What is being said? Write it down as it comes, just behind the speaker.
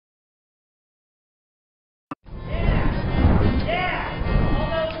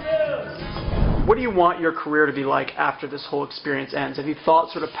What do you want your career to be like after this whole experience ends? Have you thought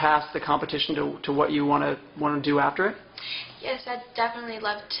sort of past the competition to what you want to do after it? Yes, I'd definitely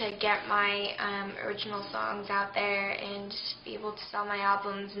love to get my original songs out there and just be able to sell my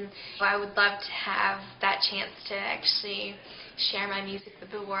albums, and I would love to have that chance to actually share my music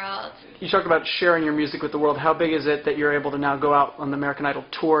with the world. You talked about sharing your music with the world. How big is it that you're able to now go out on the American Idol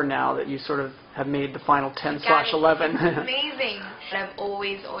tour now that you sort of have made the final 10/11? It's amazing. I've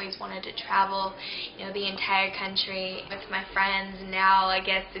always wanted to travel, the entire country with my friends, and now I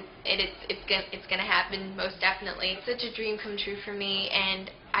guess it's gonna happen, most definitely. It's such a dream come true for me, and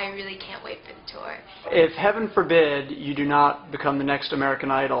I really can't wait for the tour. If heaven forbid you do not become the next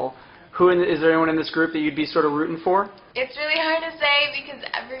American Idol, is there anyone in this group that you'd be sort of rooting for? It's really hard to say because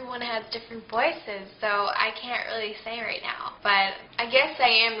everyone has different voices, so I can't really say right now. But I guess I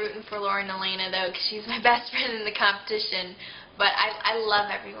am rooting for Lauren Elena, though, because she's my best friend in the competition. But I love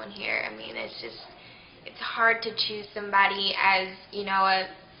everyone here. I mean, it's hard to choose somebody as,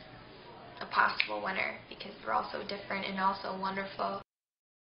 a possible winner, because they're all so different and also wonderful.